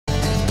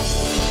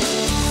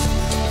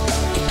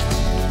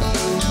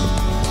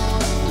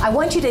I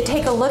want you to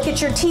take a look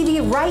at your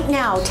TV right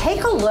now.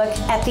 Take a look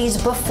at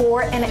these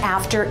before and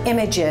after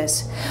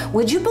images.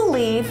 Would you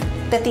believe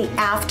that the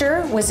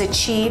after was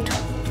achieved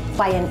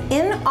by an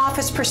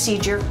in-office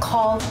procedure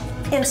called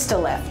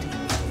Instalift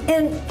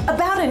in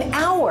about an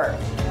hour?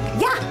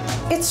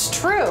 Yeah, it's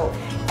true.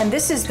 And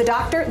this is the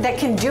doctor that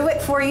can do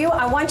it for you.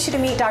 I want you to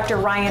meet Dr.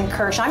 Ryan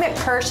Krch. I'm at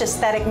Krch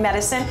Aesthetic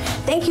Medicine.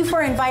 Thank you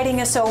for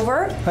inviting us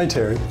over. Hi,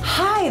 Terry.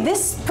 Hi,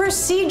 this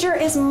procedure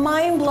is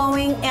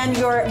mind-blowing and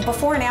your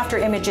before and after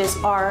images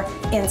are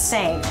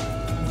insane.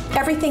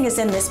 Everything is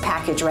in this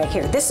package right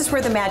here. This is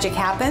where the magic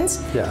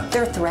happens. Yeah.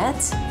 They're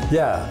threads?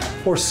 Yeah,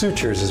 or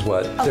sutures is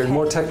what they're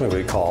more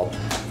technically called.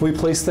 We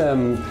place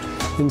them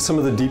in some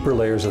of the deeper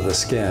layers of the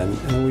skin,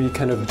 and we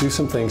kind of do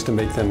some things to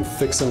make them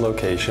fix in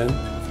location.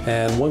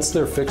 And once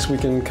they're fixed, we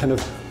can kind of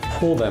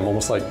pull them,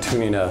 almost like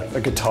tuning a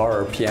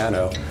guitar or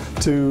piano,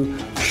 to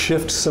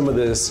shift some of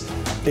this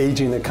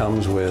aging that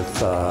comes with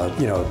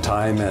you know,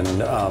 time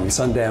and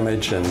sun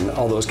damage and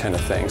all those kind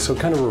of things. So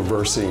kind of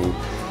reversing,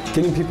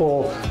 getting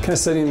people kind of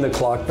setting the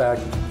clock back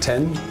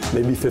 10,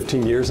 maybe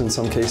 15 years in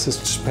some cases,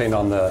 just depending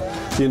on the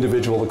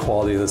individual, the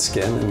quality of the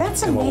skin, and,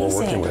 That's and what amazing.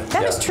 we're working with.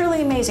 That is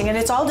truly amazing, and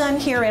it's all done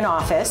here in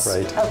office.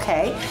 Right.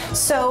 Okay.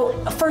 So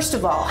first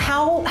of all,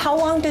 how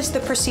long does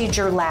the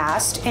procedure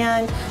last?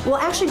 And well,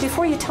 actually,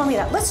 before you tell me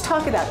that, let's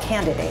talk about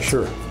candidates.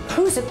 Sure.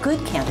 Who's a good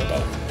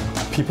candidate?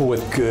 People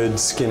with good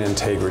skin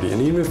integrity,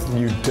 and even if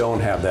you don't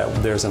have that,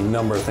 there's a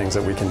number of things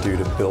that we can do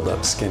to build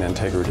up skin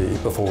integrity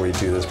before we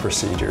do this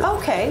procedure.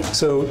 Okay.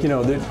 So, you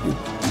know, there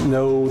are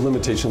no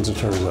limitations in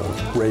terms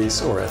of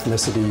race or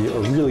ethnicity or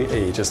really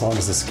age, as long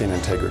as the skin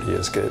integrity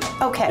is good.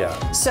 Okay.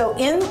 Yeah. So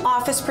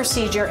in-office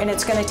procedure, and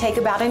it's going to take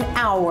about an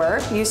hour,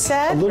 you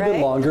said, A little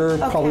bit longer,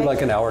 probably Okay.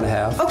 like an hour and a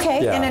half.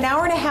 Okay. Yeah. In an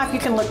hour and a half, you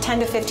can look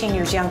 10 to 15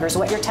 years younger, is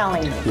what you're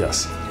telling me.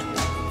 Yes.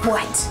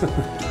 What?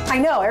 I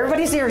know,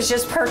 everybody's ears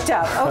just perked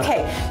up.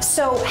 Okay,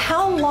 so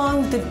how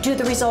long do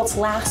the results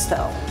last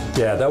though?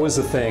 Yeah, that was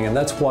the thing, and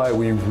that's why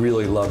we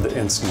really love the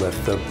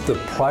Instalift. The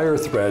prior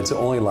threads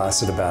only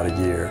lasted about a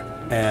year,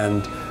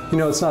 and you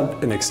know, it's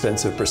not an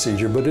extensive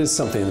procedure, but it is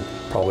something that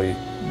probably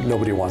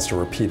nobody wants to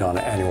repeat on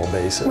an annual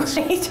basis.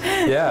 Right?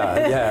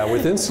 Yeah.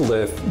 With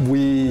Instalift,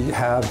 we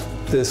have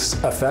this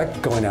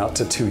effect going out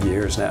to 2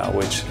 years now,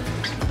 which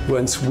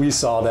once we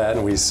saw that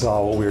and we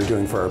saw what we were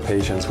doing for our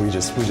patients, we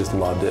just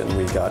loved it, and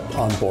we got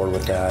on board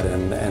with that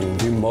and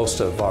do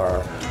most of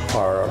our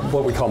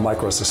what we call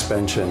micro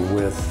suspension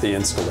with the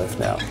Instalift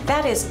now.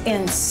 That is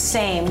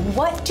insane.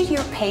 What do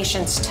your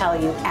patients tell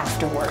you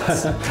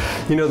afterwards?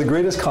 You know, the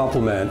greatest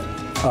compliment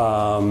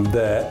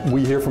that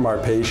we hear from our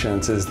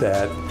patients is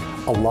that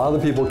a lot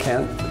of the people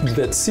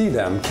that see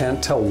them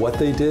can't tell what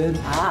they did,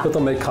 but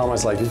they'll make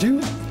comments like,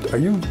 are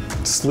you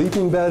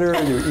sleeping better?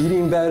 Are you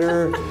eating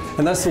better?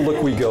 And that's the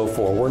look we go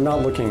for. We're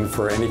not looking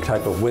for any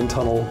type of wind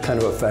tunnel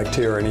kind of effect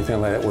here or anything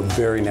like that. We're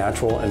very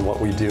natural in what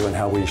we do and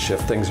how we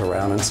shift things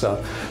around and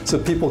stuff, so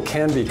people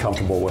can be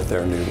comfortable with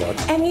their new look.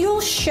 And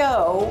you'll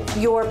show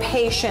your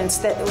patients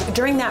that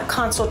during that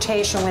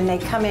consultation when they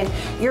come in,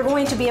 you're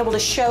going to be able to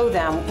show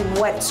them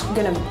what's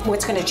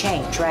gonna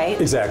change,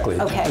 right? Exactly.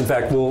 Okay. In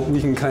fact,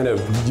 we can kind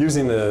of,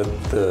 using the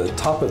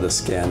top of the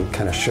skin,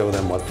 kind of show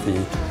them what the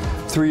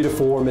 3 to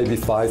 4, maybe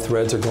 5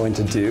 threads are going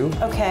to do.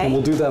 Okay. And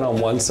we'll do that on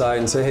one side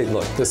and say, hey,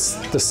 look, the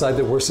side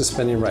that we're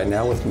suspending right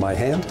now with my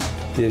hand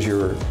is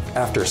your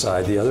after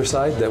side. The other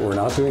side that we're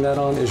not doing that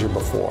on is your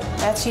before.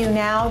 That's you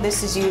now,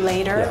 this is you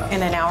later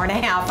in an hour and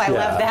a half. I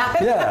love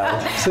that.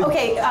 Yeah. So,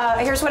 okay,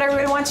 here's what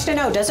everybody wants to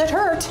know. Does it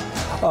hurt?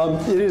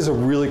 It is a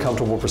really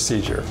comfortable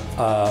procedure.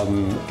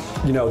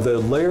 You know, the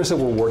layers that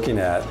we're working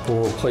at,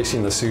 where we're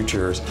placing the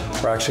sutures,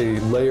 are actually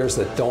layers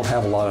that don't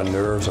have a lot of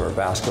nerves or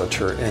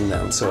vasculature in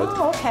them.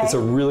 So it's a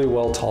really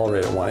well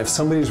tolerated one. If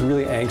somebody's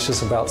really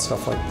anxious about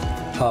stuff like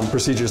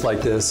procedures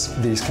like this,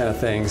 these kind of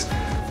things,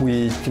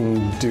 we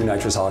can do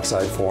nitrous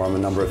oxide for them, a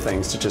number of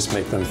things to just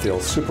make them feel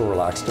super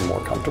relaxed and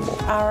more comfortable.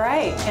 All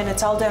right, and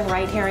it's all done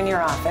right here in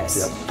your office.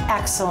 Yep.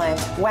 Excellent.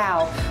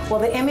 Wow. Well,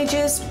 the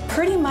images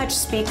pretty much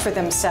speak for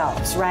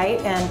themselves,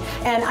 right? And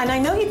I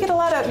know you're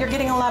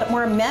getting a lot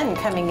more men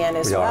coming in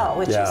as well,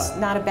 which is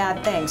not a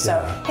bad thing.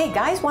 So, hey,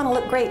 guys want to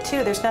look great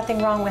too. There's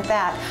nothing wrong with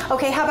that.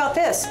 Okay, how about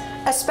this?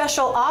 A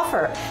special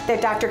offer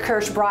that Dr.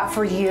 Krch brought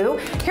for you.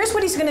 Here's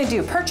what he's going to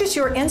do. Purchase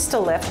your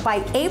Instalift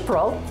by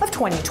April of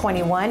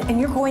 2021, and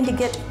you're going to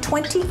get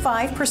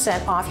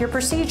 25% off your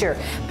procedure.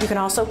 You can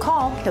also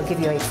call. He'll give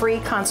you a free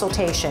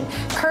consultation.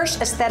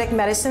 Krch Aesthetic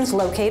Medicine is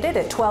located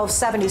at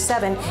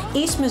 1277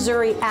 East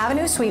Missouri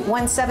Avenue, Suite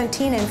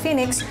 117 in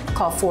Phoenix.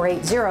 Call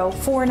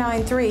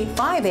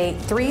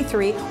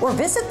 480-493-5833 or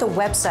visit the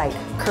website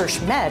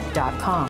krchmed.com.